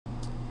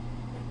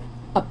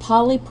A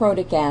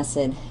polyprotic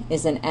acid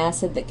is an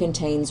acid that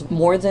contains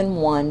more than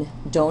one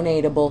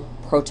donatable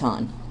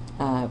proton.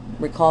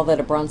 Recall that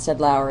a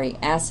Bronsted-Lowry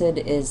acid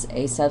is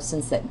a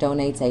substance that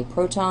donates a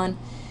proton.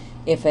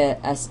 If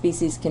a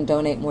species can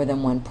donate more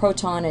than one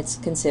proton, it's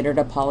considered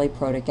a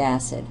polyprotic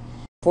acid.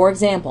 For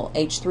example,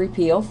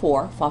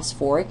 H3PO4,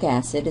 phosphoric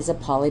acid, is a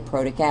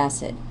polyprotic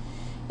acid.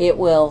 It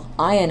will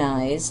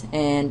ionize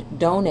and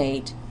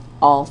donate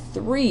all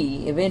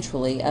three,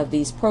 eventually, of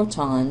these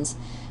protons,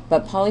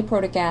 but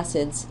polyprotic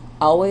acids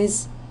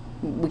always,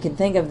 we can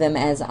think of them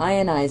as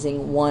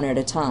ionizing one at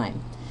a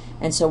time.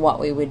 And so what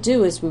we would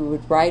do is we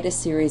would write a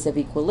series of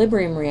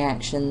equilibrium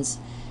reactions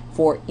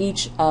for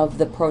each of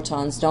the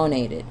protons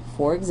donated.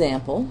 For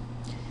example,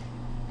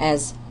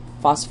 as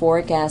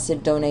phosphoric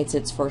acid donates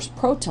its first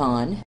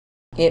proton,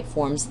 it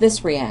forms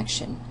this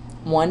reaction.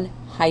 One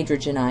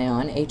hydrogen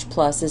ion, H+,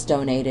 is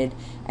donated,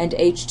 and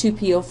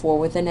H2PO4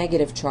 with a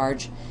negative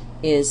charge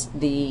is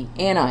the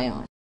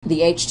anion.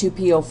 The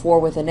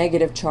H2PO4 with a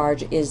negative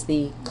charge is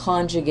the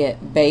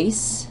conjugate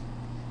base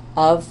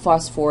of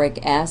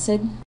phosphoric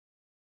acid.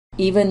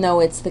 Even though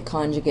it's the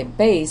conjugate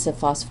base of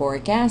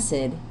phosphoric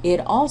acid, it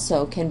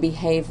also can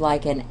behave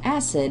like an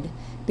acid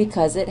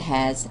because it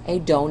has a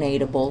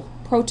donatable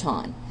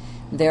proton.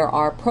 There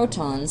are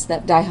protons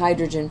that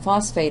dihydrogen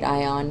phosphate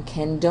ion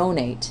can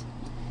donate.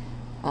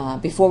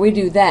 Before we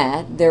do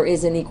that, there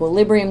is an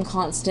equilibrium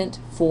constant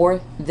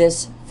for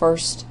this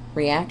first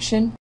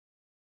reaction.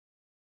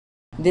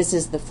 This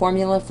is the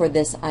formula for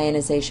this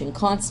ionization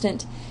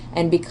constant,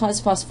 and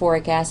because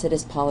phosphoric acid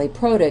is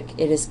polyprotic,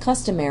 it is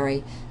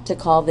customary to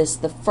call this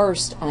the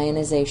first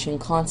ionization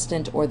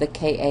constant, or the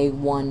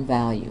Ka1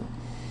 value.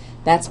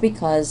 That's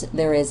because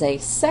there is a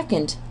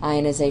second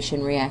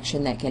ionization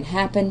reaction that can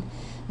happen.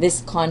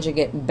 This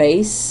conjugate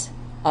base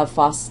of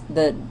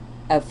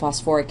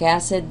phosphoric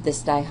acid,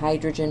 this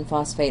dihydrogen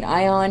phosphate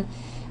ion,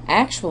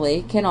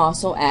 actually can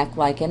also act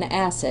like an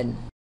acid.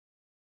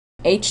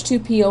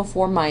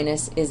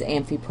 H2PO4- is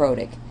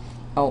amphiprotic,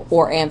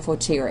 or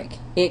amphoteric.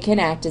 It can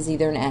act as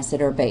either an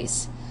acid or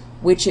base.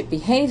 Which it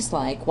behaves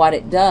like, what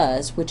it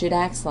does, which it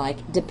acts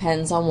like,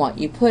 depends on what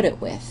you put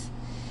it with.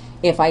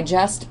 If I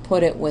just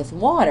put it with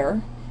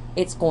water,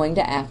 it's going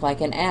to act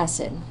like an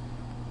acid.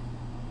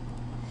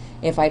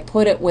 If I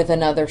put it with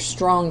another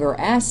stronger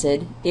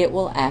acid, it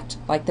will act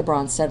like the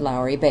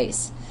Bronsted-Lowry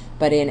base.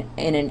 But in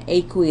an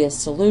aqueous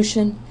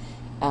solution,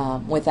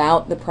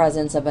 without the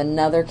presence of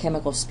another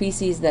chemical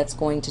species that's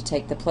going to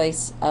take the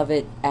place of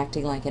it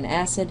acting like an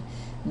acid,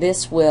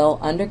 this will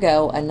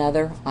undergo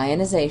another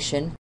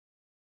ionization.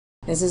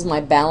 This is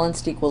my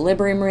balanced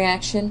equilibrium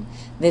reaction.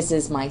 This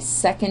is my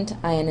second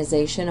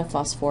ionization of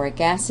phosphoric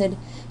acid.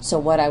 So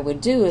what I would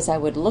do is I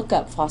would look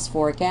up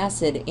phosphoric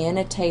acid in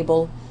a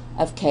table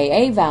of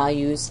Ka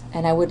values,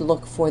 and I would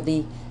look for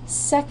the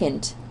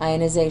second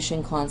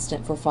ionization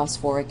constant for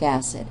phosphoric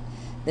acid.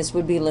 This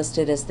would be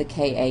listed as the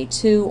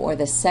Ka2, or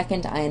the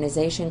second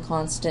ionization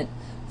constant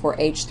for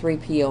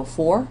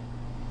H3PO4.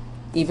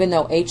 Even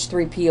though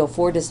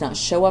H3PO4 does not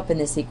show up in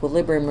this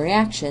equilibrium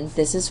reaction,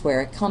 this is where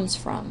it comes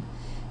from.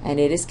 And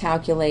it is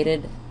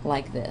calculated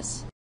like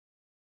this.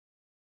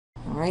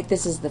 Alright,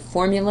 this is the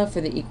formula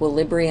for the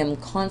equilibrium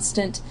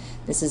constant.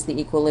 This is the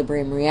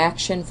equilibrium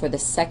reaction for the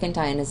second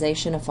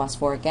ionization of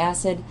phosphoric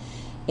acid.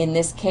 In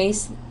this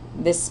case,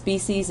 this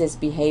species is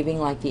behaving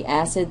like the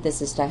acid.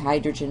 This is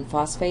dihydrogen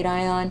phosphate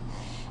ion,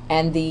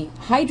 and the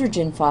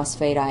hydrogen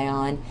phosphate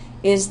ion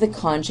is the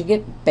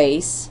conjugate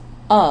base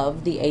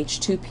of the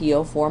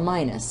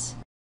H2PO4-.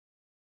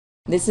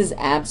 This is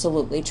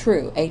absolutely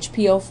true.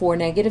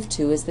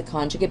 HPO4-2 is the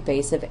conjugate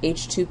base of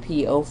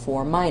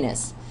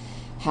H2PO4-.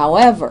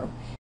 However,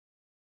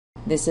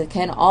 this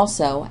can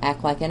also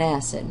act like an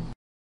acid.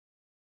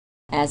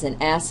 As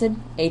an acid,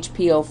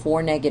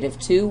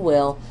 HPO4-2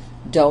 will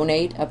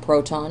donate a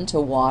proton to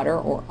water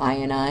or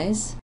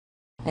ionize,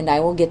 and I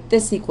will get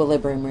this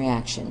equilibrium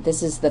reaction.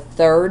 This is the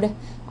third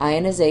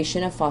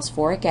ionization of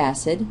phosphoric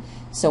acid.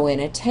 So in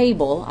a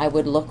table, I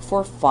would look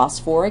for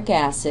phosphoric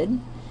acid,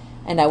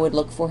 and I would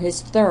look for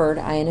his third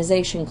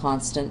ionization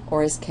constant,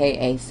 or his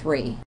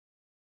Ka3.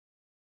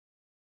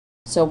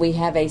 So we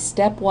have a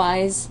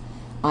stepwise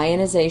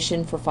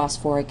ionization for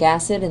phosphoric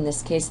acid. In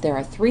this case, there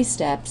are 3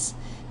 steps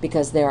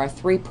because there are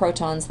 3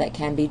 protons that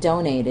can be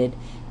donated,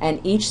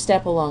 and each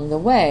step along the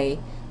way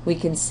we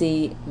can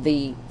see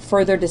the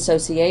further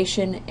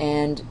dissociation,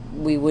 and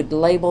we would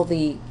label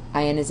the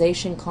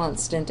ionization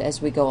constant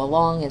as we go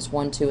along as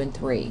 1, 2, and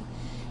 3.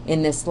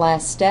 In this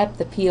last step,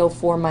 the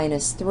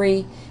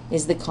PO4-3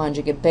 is the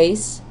conjugate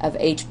base of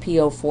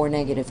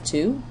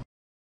HPO4-2.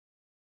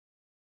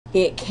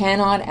 It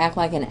cannot act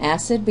like an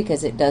acid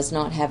because it does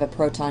not have a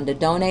proton to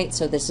donate,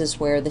 so this is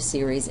where the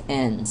series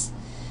ends.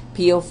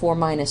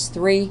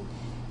 PO4-3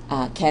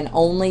 can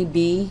only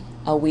be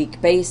a weak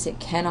base. It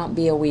cannot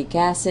be a weak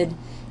acid.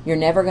 You're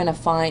never going to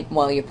find,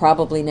 well, you're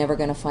probably never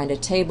going to find a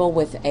table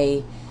with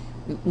a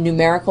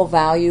numerical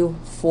value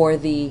for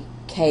the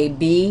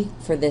Kb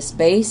for this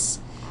base,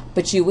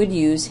 but you would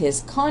use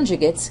his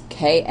conjugates,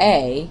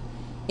 Ka,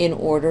 in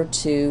order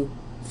to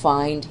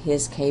find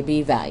his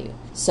Kb value.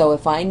 So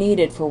if I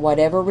needed, for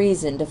whatever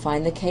reason, to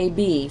find the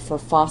Kb for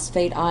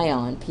phosphate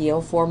ion,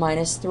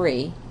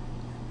 PO4-3,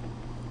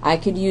 I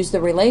could use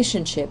the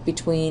relationship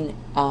between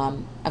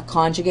a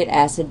conjugate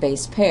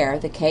acid-base pair.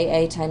 The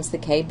Ka times the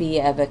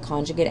Kb of a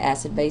conjugate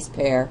acid-base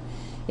pair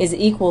is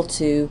equal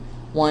to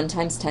 1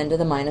 times 10 to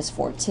the minus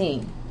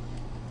 14.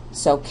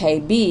 So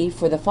Kb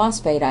for the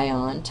phosphate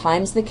ion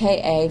times the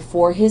Ka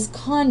for his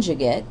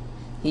conjugate,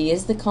 he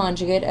is the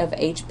conjugate of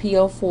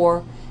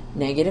HPO4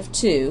 negative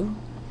 2,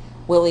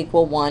 will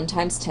equal 1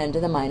 times 10 to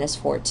the minus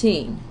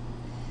 14.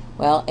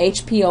 Well,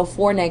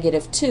 HPO4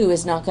 negative 2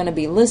 is not going to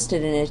be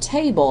listed in a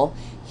table.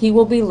 He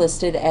will be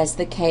listed as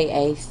the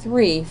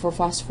Ka3 for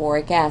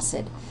phosphoric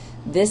acid.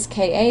 This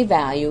Ka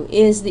value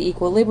is the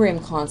equilibrium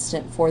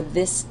constant for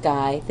this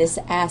guy, this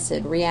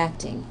acid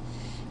reacting.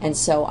 And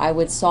so I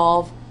would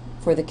solve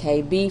for the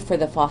Kb for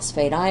the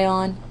phosphate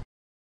ion.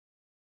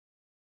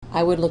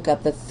 I would look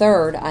up the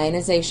third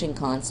ionization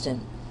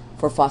constant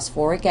for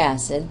phosphoric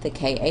acid, the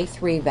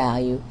Ka3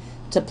 value,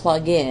 to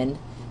plug in,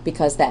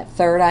 because that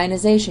third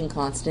ionization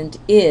constant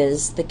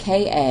is the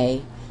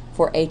Ka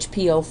for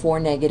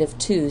HPO4 negative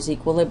 2's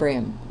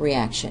equilibrium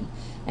reaction.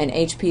 And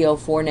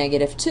HPO4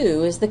 negative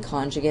 2 is the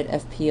conjugate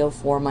of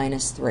PO4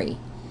 minus 3.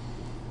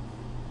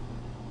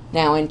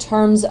 Now, in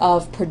terms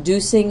of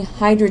producing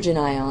hydrogen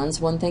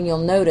ions, one thing you'll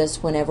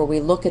notice whenever we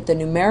look at the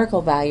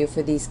numerical value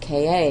for these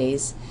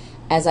Kas,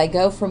 as I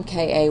go from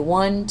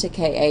Ka1 to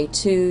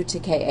Ka2 to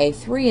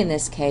Ka3 in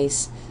this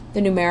case,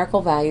 the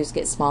numerical values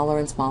get smaller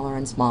and smaller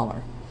and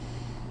smaller.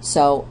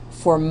 So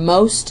for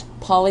most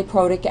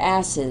polyprotic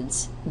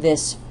acids,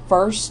 this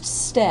first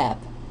step,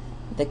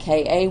 the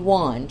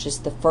Ka1,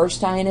 just the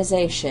first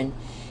ionization,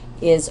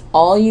 is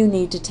all you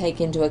need to take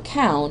into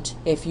account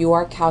if you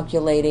are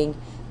calculating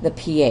the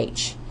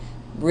pH.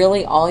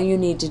 Really, all you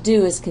need to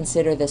do is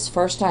consider this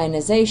first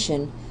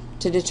ionization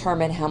to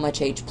determine how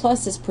much H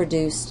plus is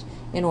produced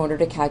in order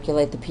to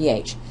calculate the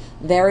pH.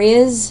 There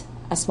is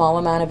a small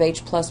amount of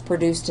H plus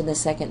produced in the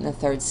second and the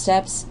third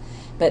steps,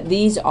 but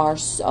these are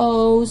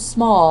so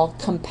small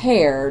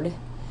compared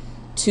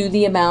to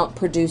the amount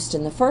produced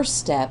in the first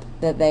step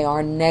that they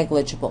are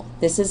negligible.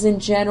 This is in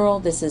general,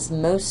 this is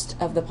most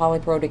of the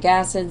polyprotic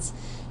acids.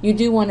 You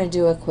do want to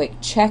do a quick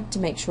check to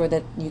make sure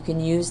that you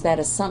can use that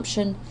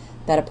assumption,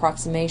 that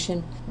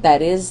approximation.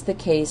 That is the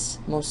case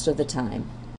most of the time.